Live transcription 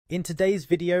In today's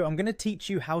video, I'm going to teach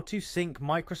you how to sync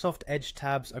Microsoft Edge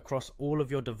tabs across all of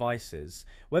your devices.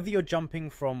 Whether you're jumping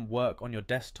from work on your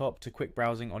desktop to quick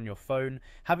browsing on your phone,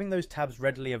 having those tabs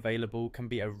readily available can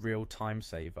be a real time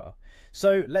saver.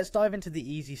 So let's dive into the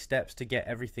easy steps to get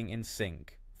everything in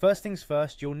sync. First things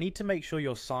first, you'll need to make sure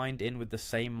you're signed in with the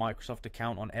same Microsoft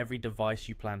account on every device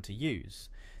you plan to use.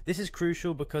 This is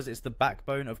crucial because it's the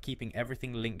backbone of keeping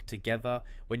everything linked together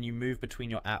when you move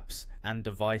between your apps and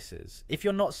devices. If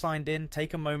you're not signed in,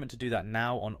 take a moment to do that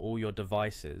now on all your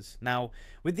devices. Now,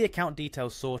 with the account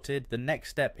details sorted, the next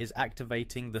step is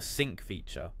activating the sync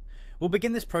feature. We'll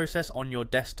begin this process on your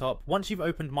desktop. Once you've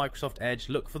opened Microsoft Edge,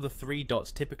 look for the three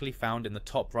dots typically found in the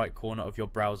top right corner of your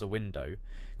browser window.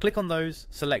 Click on those,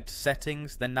 select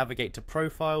Settings, then navigate to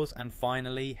Profiles, and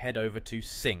finally head over to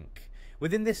Sync.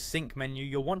 Within this sync menu,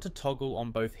 you'll want to toggle on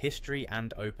both history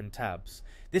and open tabs.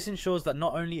 This ensures that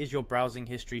not only is your browsing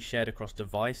history shared across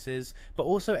devices, but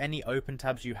also any open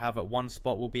tabs you have at one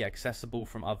spot will be accessible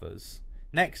from others.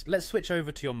 Next, let's switch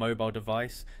over to your mobile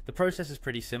device. The process is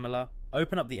pretty similar.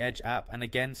 Open up the Edge app and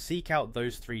again seek out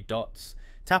those three dots,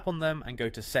 tap on them and go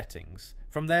to Settings.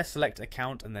 From there, select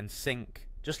Account and then Sync.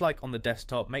 Just like on the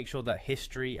desktop, make sure that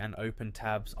history and open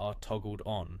tabs are toggled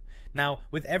on. Now,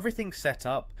 with everything set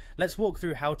up, let's walk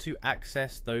through how to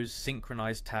access those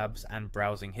synchronized tabs and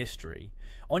browsing history.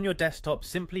 On your desktop,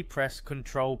 simply press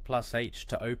Ctrl+H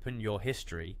to open your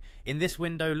history. In this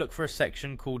window, look for a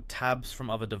section called Tabs from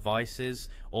Other Devices,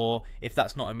 or if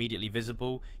that's not immediately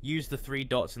visible, use the three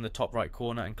dots in the top right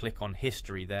corner and click on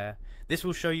History there. This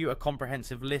will show you a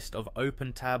comprehensive list of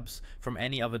open tabs from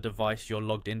any other device you're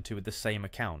logged into with the same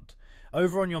account.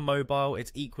 Over on your mobile,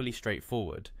 it's equally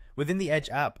straightforward. Within the Edge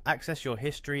app, access your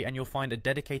history and you'll find a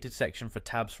dedicated section for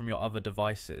tabs from your other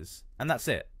devices. And that's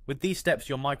it. With these steps,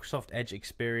 your Microsoft Edge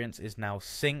experience is now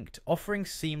synced, offering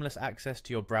seamless access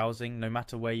to your browsing no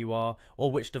matter where you are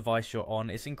or which device you're on.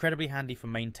 It's incredibly handy for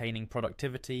maintaining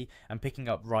productivity and picking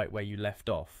up right where you left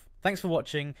off. Thanks for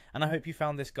watching, and I hope you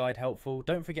found this guide helpful.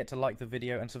 Don't forget to like the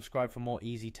video and subscribe for more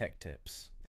easy tech tips.